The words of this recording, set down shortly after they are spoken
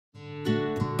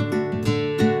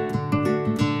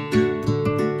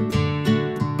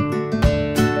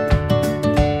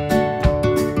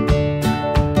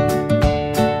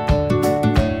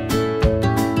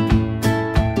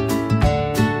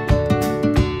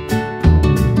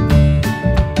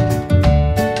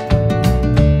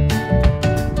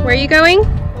you going? We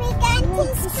got to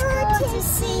school to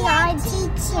see our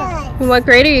teacher. What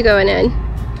grade are you going in?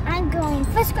 I'm going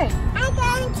first grade. I'm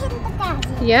going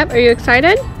kindergarten. Yep, are you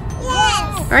excited?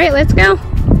 Yes. All right, let's go.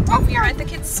 Let's We are at the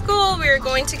kids' school. We are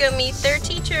going to go meet their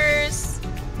teachers.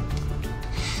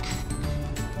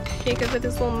 Jacob with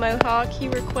his little mohawk, he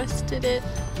requested it.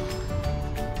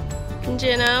 And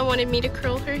Jenna wanted me to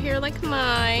curl her hair like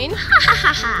mine. Ha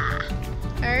ha ha.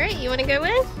 All right, you want to go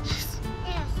in? Yes.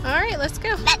 All right, let's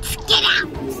go. Let's get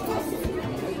out.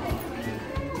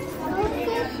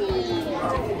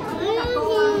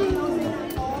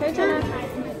 Go, Jenna.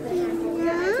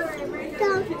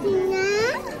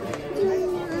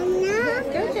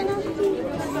 Go, Jenna.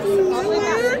 All the way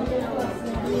back.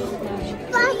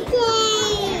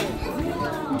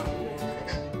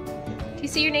 Do you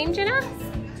see your name, Jenna?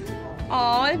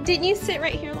 Aw, didn't you sit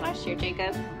right here last year,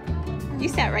 Jacob? You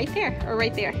sat right there, or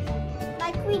right there.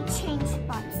 Like we changed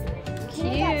spots. Cute.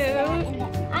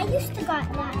 I used to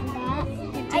got that and that.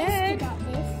 You I used did. to got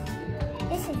this.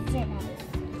 This is Jenna.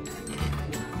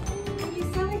 Are you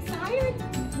so excited?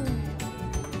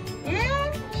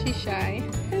 Yeah. She's shy.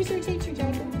 Who's your teacher,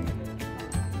 Jacob?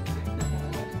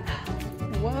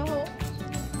 Whoa.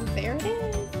 There it is.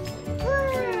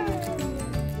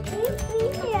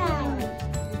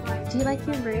 Do you like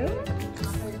your room?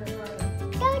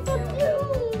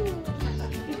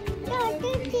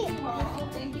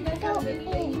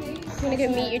 You want to go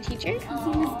meet your teacher?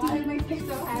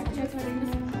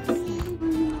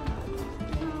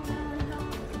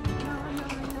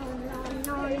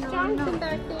 There's Jonathan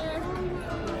back there.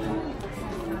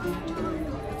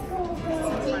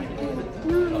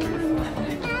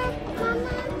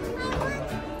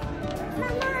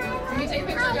 Can we take a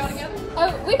picture of y'all together?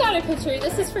 Oh, we got a picture.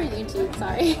 This is for YouTube,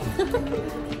 sorry.